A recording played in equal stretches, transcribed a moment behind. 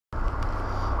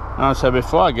So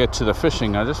before I get to the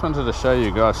fishing, I just wanted to show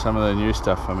you guys some of the new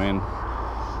stuff. I mean,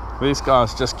 these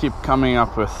guys just keep coming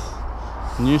up with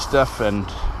new stuff and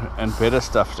better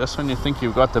stuff. Just when you think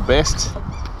you've got the best,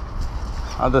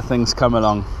 other things come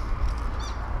along.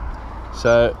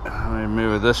 So let me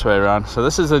move it this way around. So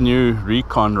this is the new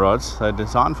Recon rods. They're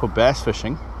designed for bass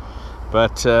fishing,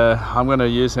 but I'm going to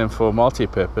use them for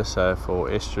multi-purpose, so for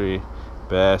estuary,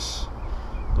 bass,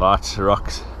 light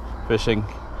rocks fishing.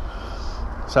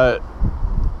 So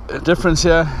the difference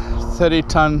here,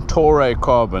 30-ton Torre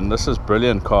carbon. This is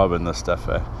brilliant carbon, this stuff.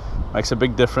 Makes a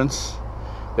big difference.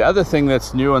 The other thing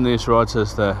that's new on these rods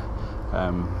is the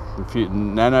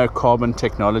nano carbon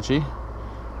technology.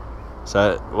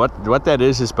 So what that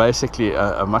is basically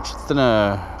a much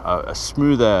thinner, a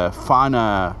smoother,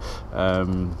 finer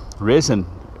resin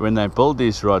when they build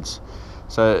these rods.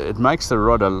 So it makes the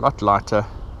rod a lot lighter,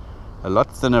 a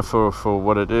lot thinner for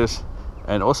what it is,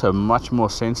 and also much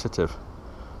more sensitive.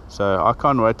 So I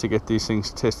can't wait to get these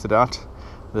things tested out.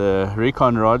 The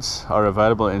Recon rods are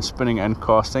available in spinning and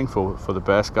casting for the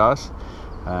bass guys.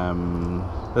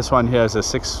 This one here is a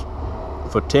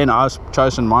 6'10". I've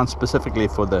chosen mine specifically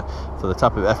for the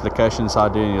type of applications I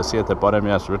do, and you'll see at the bottom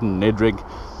here it's written Ned Rig.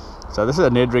 So this is a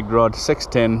Ned Rig rod,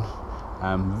 6'10",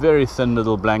 very thin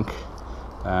little blank.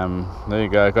 There you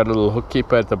go, got a little hook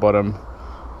keeper at the bottom,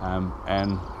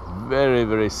 and very,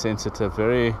 very sensitive,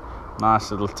 very nice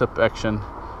little tip action.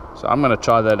 So I'm going to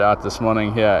try that out this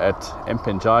morning here at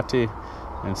Mpenjati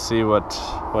and see what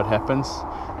happens.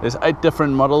 There's 8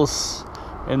 different models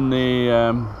in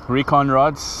the Recon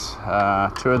rods.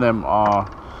 2 of them are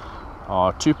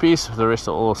 2-piece, the rest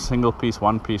are all single-piece,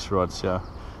 1-piece rods here.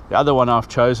 The other one I've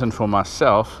chosen for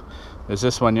myself is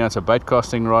this one here. It's a bait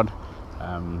casting rod.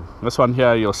 This one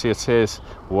here, you'll see it says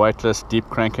weightless deep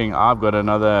cranking. I've got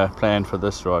another plan for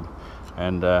this rod,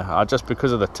 and just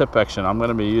because of the tip action, I'm going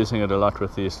to be using it a lot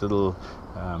with these little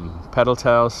paddle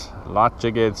tails, light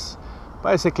jig heads,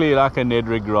 basically like a Ned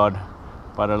Rig rod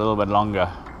but a little bit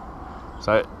longer.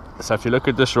 So if you look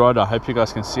at this rod, I hope you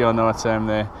guys can see I know what's saying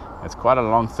there. It's quite a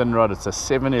long thin rod. It's a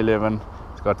 711.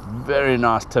 It's got very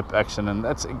nice tip action, and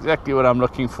that's exactly what I'm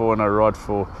looking for in a rod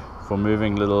for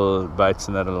moving little baits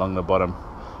and that along the bottom.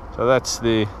 So that's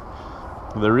the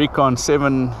Recon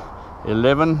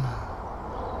 711.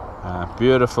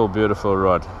 Beautiful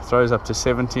rod. Throws up to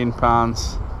 17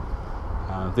 pounds.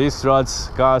 These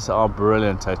rods, guys, are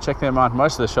brilliant. Check them out.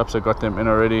 Most of the shops have got them in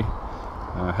already.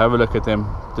 Have a look at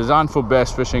them. Designed for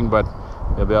bass fishing, but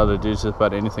you'll be able to do just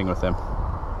about anything with them.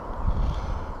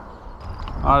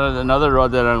 Another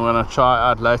rod that I'm going to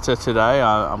try out later today.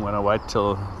 I'm going to wait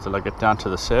till I get down to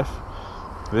the surf.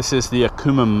 This is the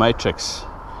Okuma Matrix.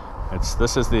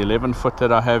 This is the 11-foot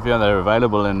that I have here. They're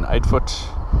available in 8-foot,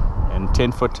 and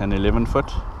 10-foot, and 11-foot.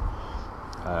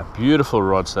 Beautiful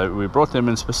rods. We brought them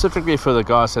in specifically for the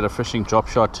guys that are fishing drop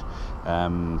shot,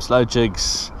 slow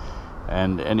jigs,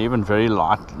 and even very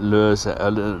light lures,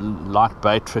 light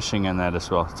bait fishing and that as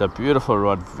well. It's a beautiful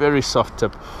rod, very soft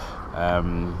tip. I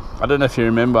don't know if you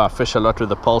remember, I fish a lot with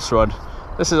the pulse rod.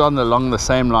 This is along the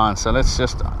same line, so let's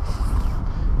just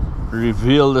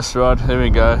reveal this rod. There we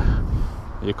go.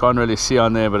 You can't really see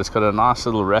on there, but it's got a nice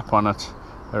little wrap on it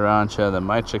around here. The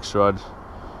Matrix rod,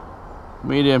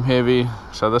 medium heavy.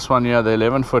 So this one here, the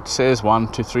 11-foot, says 1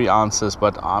 to 3 ounces,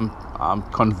 but I'm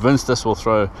convinced this will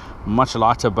throw much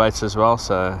lighter baits as well.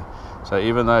 So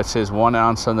even though it says 1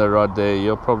 ounce on the rod there,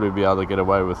 you'll probably be able to get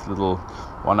away with little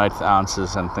 1/8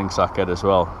 ounces and things like that as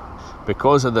well,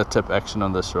 because of the tip action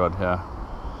on this rod here.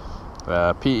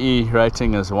 PE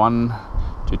rating is 1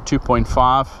 to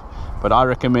 2.5, but I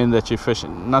recommend that you fish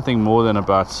nothing more than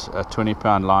about a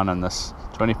 20-pound line on this,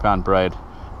 20-pound braid.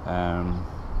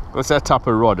 It's that type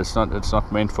of rod. It's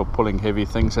not meant for pulling heavy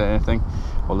things or anything,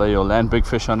 although you'll land big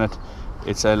fish on it.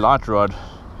 It's a light rod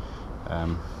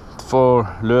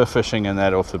for lure fishing and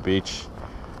that off the beach.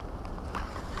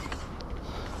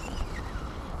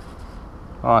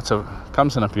 Oh, it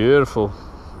comes in a beautiful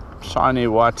shiny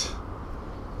white.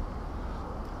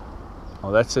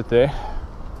 Oh, that's it there.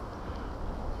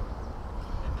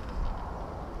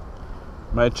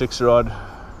 Matrix rod.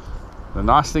 The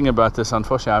nice thing about this,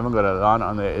 unfortunately I haven't got a line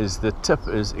on there, is the tip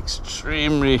is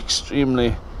extremely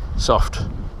soft.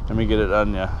 Let me get it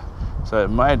on here. So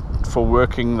made for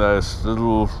working those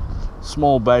little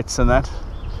small baits and that,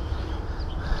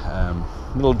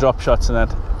 little drop shots and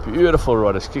that. Beautiful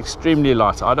rod. It's extremely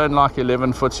light. I don't like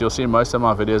 11 foots. You'll see most of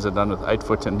my videos are done with 8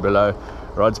 foot and below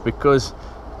rods, because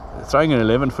throwing an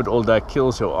 11-foot all day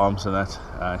kills your arms and that,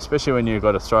 especially when you've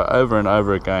got to throw over and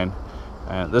over again.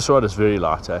 And this rod is very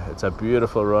light. It's a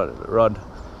beautiful rod,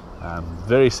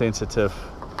 very sensitive.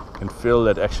 You can feel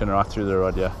that action right through the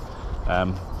rod here.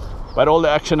 But all the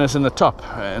action is in the top,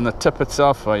 in the tip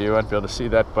itself. You won't be able to see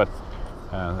that, but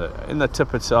in the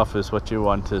tip itself is what you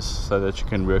want, is so that you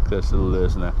can work those little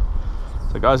lures and that.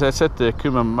 So guys, that's it, the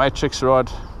Okuma Matrix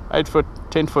rod, 8 foot,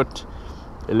 10 foot,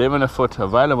 11 a foot,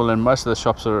 available in most of the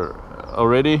shops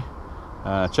already.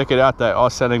 Check it out, they are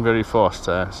selling very fast.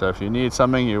 So if you need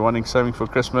something, you're wanting something for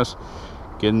Christmas,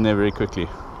 get in there very quickly.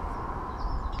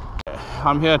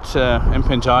 I'm here at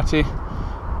Mpenjati.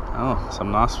 Oh,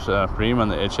 some nice bream on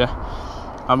the edge here.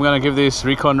 I'm going to give these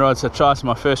Recon rods a try. It's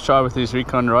my first try with these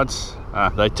Recon rods.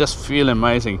 They just feel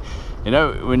amazing. You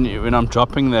know, when I'm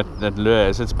dropping that lure,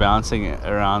 as it's bouncing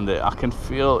around there, I can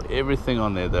feel everything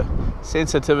on there. The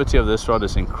sensitivity of this rod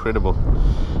is incredible.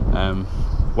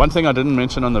 One thing I didn't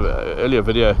mention on the earlier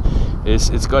video is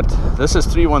this is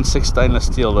 316 stainless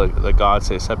steel, the guide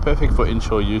says, so perfect for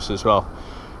inshore use as well.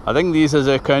 I think these are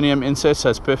zirconium inserts, so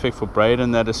it's perfect for braid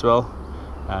and that as well.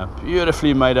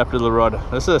 Beautifully made up little rod.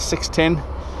 This is a 610,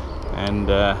 and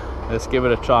let's give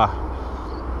it a try.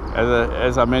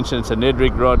 As I mentioned, it's a Ned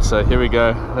rig rod, so here we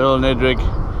go. Little Ned rig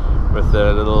with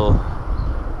a little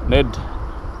Ned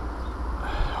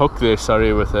hook there,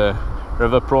 sorry, with a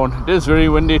river prawn. It is very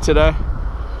windy today,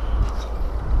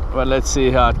 but let's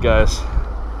see how it goes.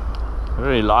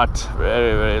 Very light,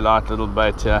 very, very light little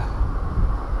bait here.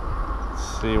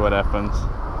 Let's see what happens.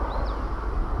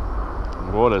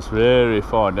 The water's very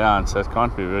far down, so it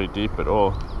can't be very deep at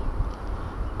all.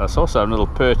 There's also a little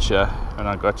perch here when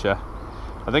I got here.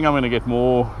 I think I'm going to get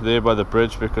more there by the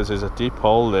bridge because there's a deep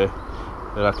hole there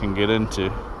that I can get into.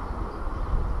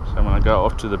 So I'm going to go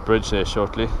off to the bridge there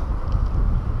shortly.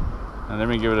 And let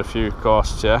me give it a few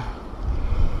casts here.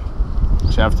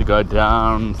 So I have to go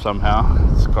down somehow.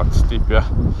 It's quite steep here.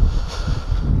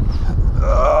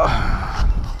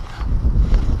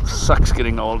 Sucks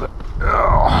getting older.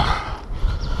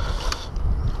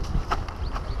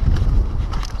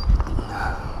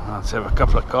 Let's have a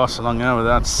couple of casts along here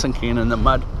without sinking in the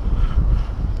mud.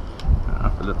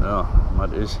 The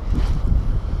mud is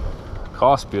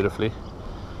cast beautifully,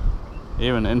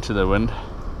 even into the wind.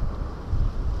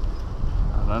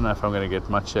 I don't know if I'm going to get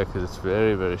much here because it's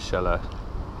very, very shallow.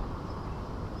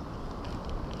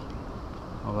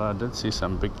 Although I did see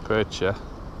some big perch here.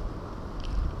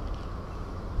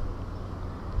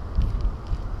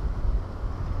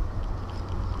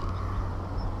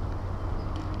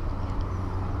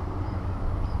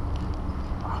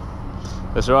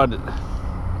 This rod,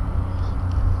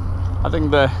 I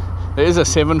think there is a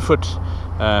 7 foot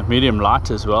medium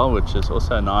light as well, which is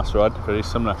also a nice rod, very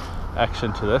similar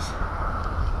action to this.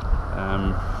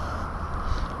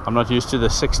 I'm not used to the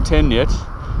 610 yet,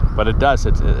 but it does,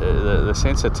 the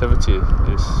sensitivity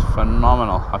is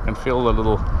phenomenal. I can feel the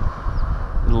little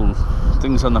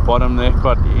things on the bottom there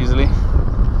quite easily.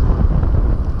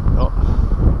 Oh.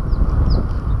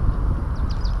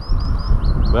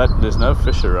 But there's no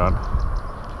fish around.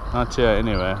 Not here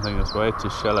anyway, I think it's way too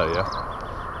shallow here.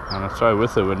 I'm going to throw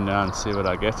with the wind now and see what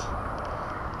I get.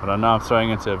 But I know I'm throwing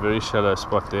into a very shallow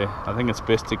spot there. I think it's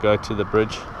best to go to the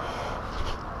bridge.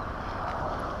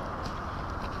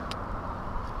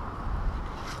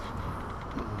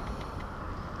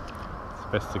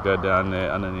 It's best to go down there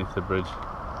underneath the bridge.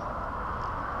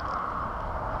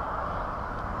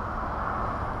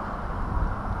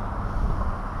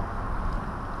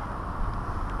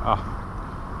 Ah.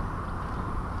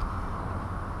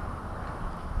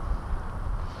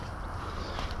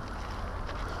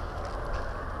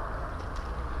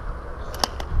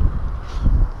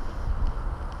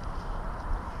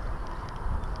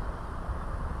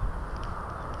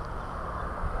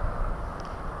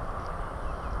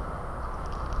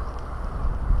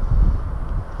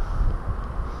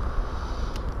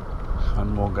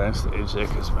 One more goes to the edge there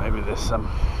because maybe there's some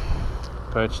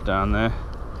perch down there.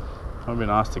 It would be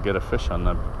nice to get a fish on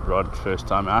the rod first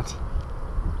time out.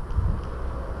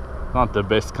 Not the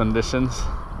best conditions,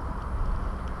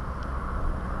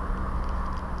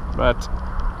 but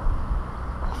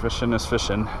fishing is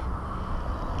fishing.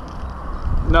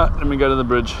 No, let me go to the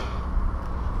bridge.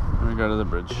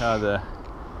 How the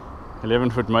 11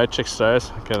 foot matrix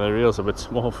throws. Okay, the reel's a bit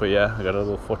small for here. I got a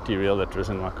little 40 reel that was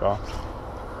in my car.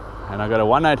 And I got a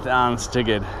 1/8 ounce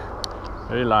jighead,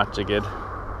 very light jighead,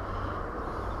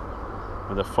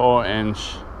 with a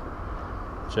 4-inch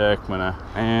jerk minnow,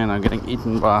 and I'm getting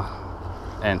eaten by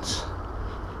ants.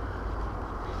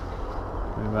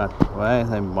 Why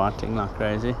they're biting like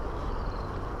crazy.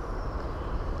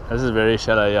 This is very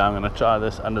shallow here. I'm going to try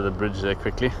this under the bridge there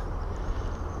quickly.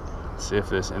 See if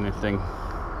there's anything.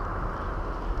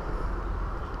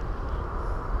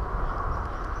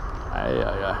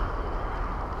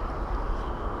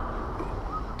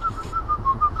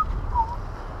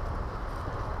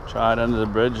 try it under the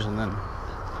bridge and then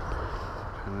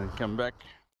come back.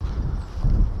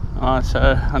 Alright,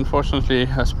 so unfortunately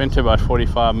I spent about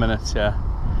 45 minutes here,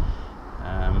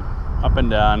 up and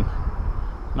down,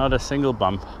 not a single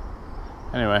bump.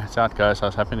 Anyway, it's how it goes. I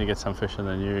was happy to get some fish in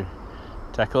the new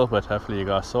tackle, but hopefully you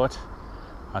guys saw it.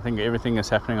 I think everything is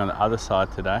happening on the other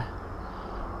side today,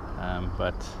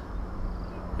 but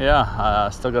yeah, I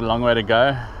still got a long way to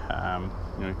go.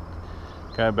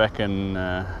 Go back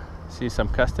and see some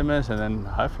customers, and then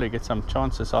hopefully get some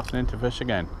chance this afternoon to fish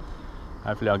again.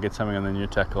 Hopefully I'll get something on the new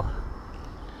tackle.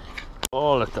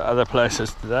 All at the other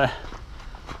places today.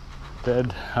 I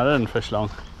didn't fish long,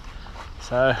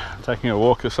 so I'm taking a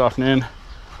walk this afternoon.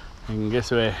 You can guess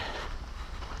where.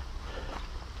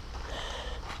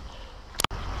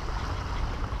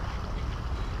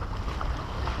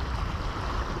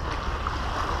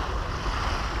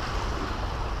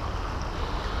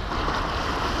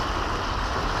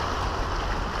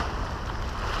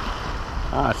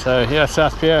 Alright, so here at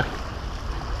South Pier,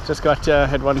 just got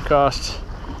had one cast.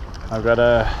 I've got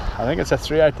I think it's a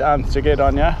 3/8 ounce jig head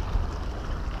on here,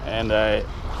 and a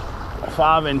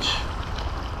 5-inch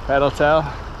paddle tail.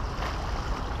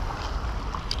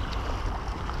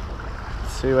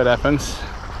 Let's see what happens.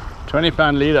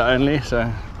 20-pound leader only, so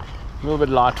a little bit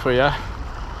light for you.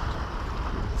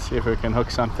 Let's see if we can hook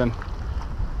something.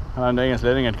 What I'm doing is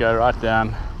letting it go right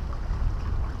down,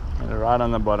 get it right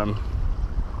on the bottom.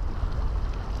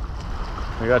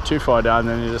 If you go too far down,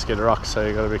 then you just get rocks, so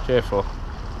you got to be careful.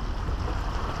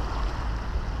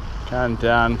 Count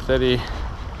down 30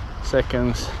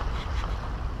 seconds.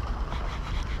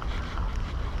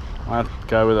 Might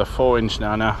go with a 4-inch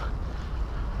now.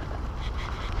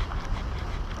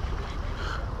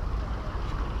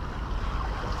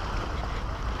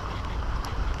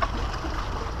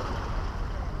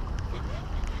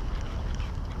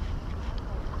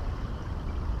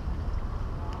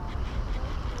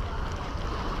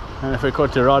 And if we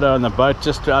caught Dorado on the boat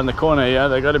just around the corner here,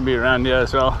 they've got to be around here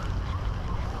as well.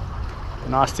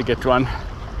 Nice to get one.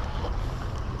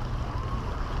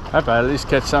 Hope I at least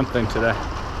catch something today.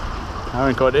 I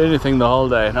haven't caught anything the whole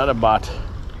day, not a bite.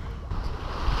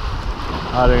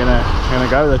 Alright, we're gonna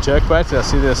go with the jerkbait. I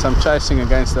see there's some chasing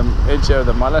against the edge here of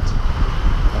the mullet.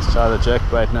 Let's try the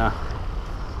jerkbait now.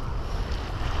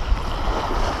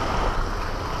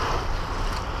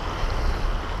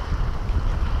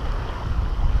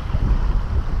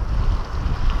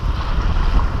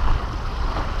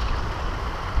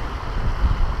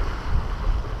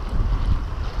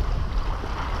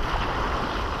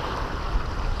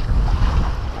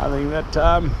 I think that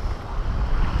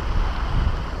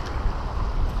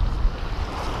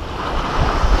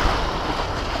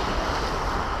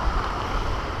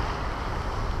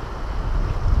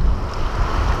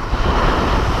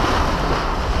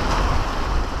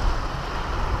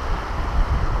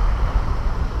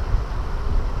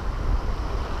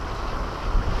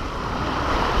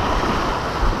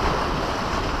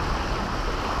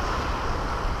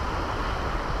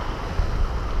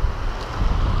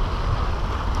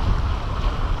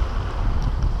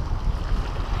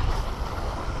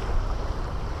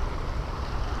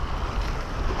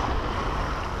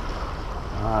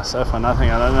so for nothing.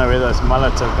 I don't know where those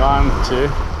mullets have gone to.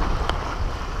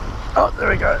 Oh, there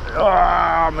we go.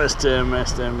 Oh, missed him.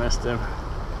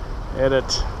 Hit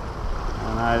it.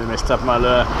 And I messed up my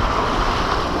lure.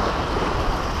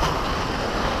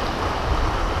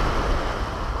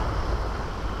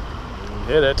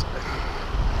 Hit it.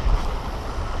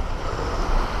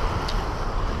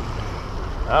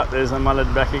 Oh, there's the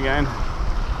mullet back again.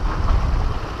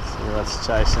 Let's see what's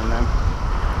chasing them.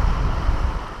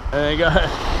 There you go.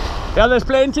 Yeah, there's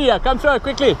plenty here. Come through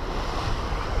quickly.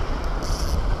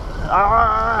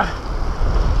 Ah,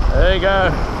 there you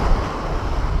go.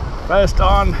 First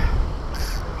on. Are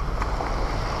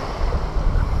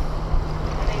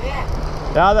they there?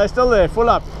 Yeah, they're still there. Full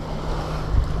up.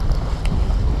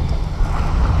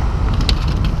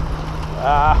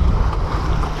 Ah.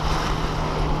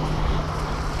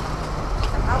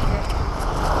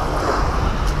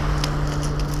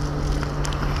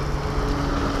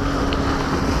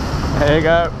 There you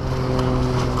go.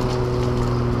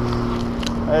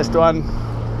 First one.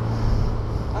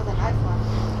 That's a nice one.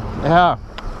 Yeah.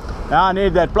 Now I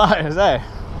need that pliers, eh?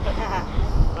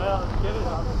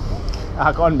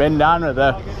 I can't bend down with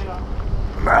that.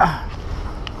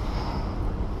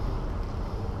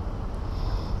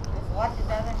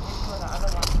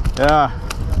 Yeah.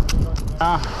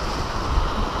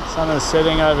 Sun is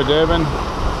setting over Durban.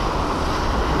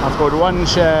 I've got one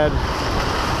shad.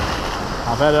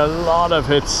 I've had a lot of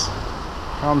hits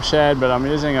from shad, but I'm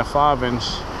using a 5-inch,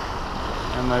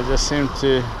 and they just seem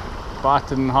to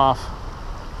bite it in half.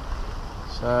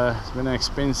 So it's been an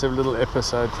expensive little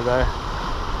episode today,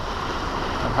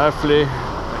 and hopefully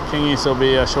the kingies will be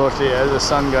here shortly as the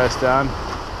sun goes down,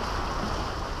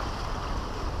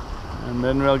 and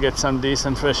then we'll get some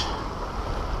decent fish.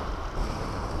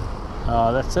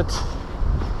 Oh, that's it.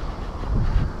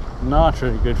 Not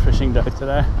really good fishing day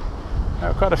today. There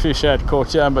were quite a fish shad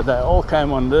caught here, but they all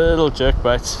came on little jerk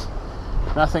baits.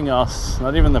 Nothing else,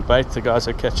 not even the bait the guys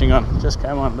are catching on, just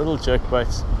came on little jerk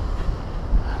baits.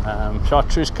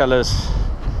 Chartreuse colors.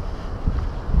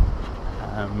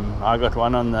 I got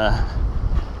one on the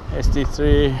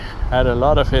SD3, had a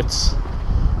lot of hits,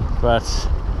 but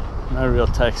no real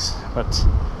takes. But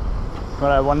what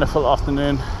a wonderful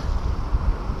afternoon.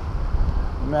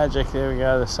 Magic, there we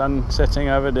go, the sun setting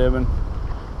over Durban.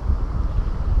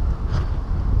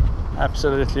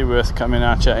 Absolutely worth coming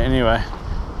out here anyway.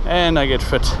 And I get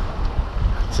fit,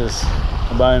 which is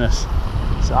a bonus.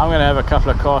 So I'm going to have a couple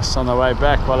of casts on the way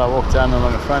back while I walk down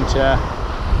along the front here,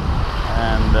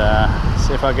 and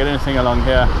see if I get anything along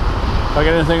here. If I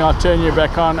get anything, I'll turn you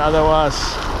back on.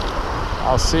 Otherwise,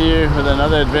 I'll see you with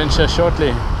another adventure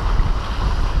shortly.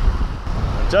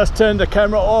 I just turned the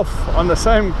camera off on the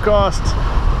same cast,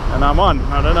 and I'm on.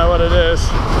 I don't know what it is.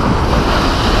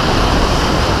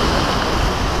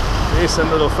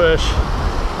 Decent little fish.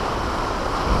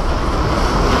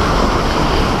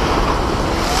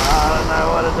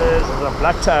 It's a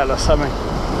blacktail or something.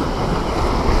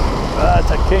 Oh,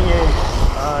 it's a kingie.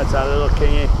 Oh, it's a little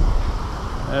kingie.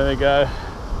 There we go.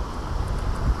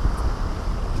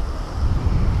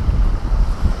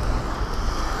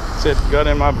 That's it, got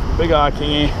in my big eye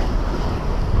kingie.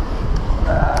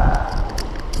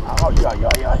 Oh,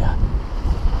 yeah.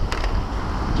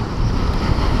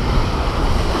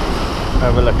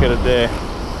 Have a look at it there.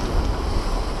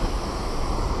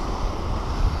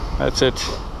 That's it.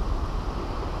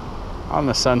 On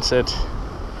the sunset,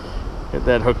 get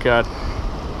that hook out.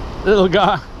 Little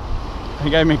guy, he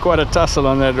gave me quite a tussle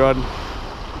on that rod.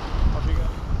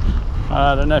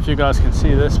 I don't know if you guys can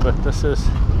see this, but this is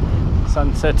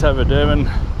sunset over Durban.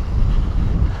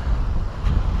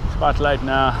 It's quite late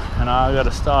now, and I've got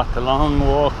to start the long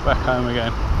walk back home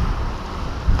again.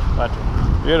 But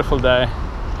beautiful day,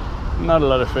 not a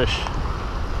lot of fish,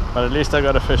 but at least I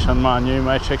got a fish on my new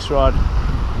Matrix rod.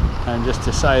 And just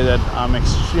to say that I'm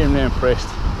extremely impressed.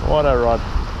 What a rod.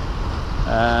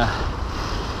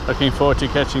 Looking forward to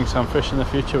catching some fish in the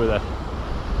future with that.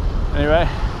 Anyway,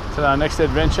 till our next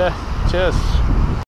adventure. Cheers.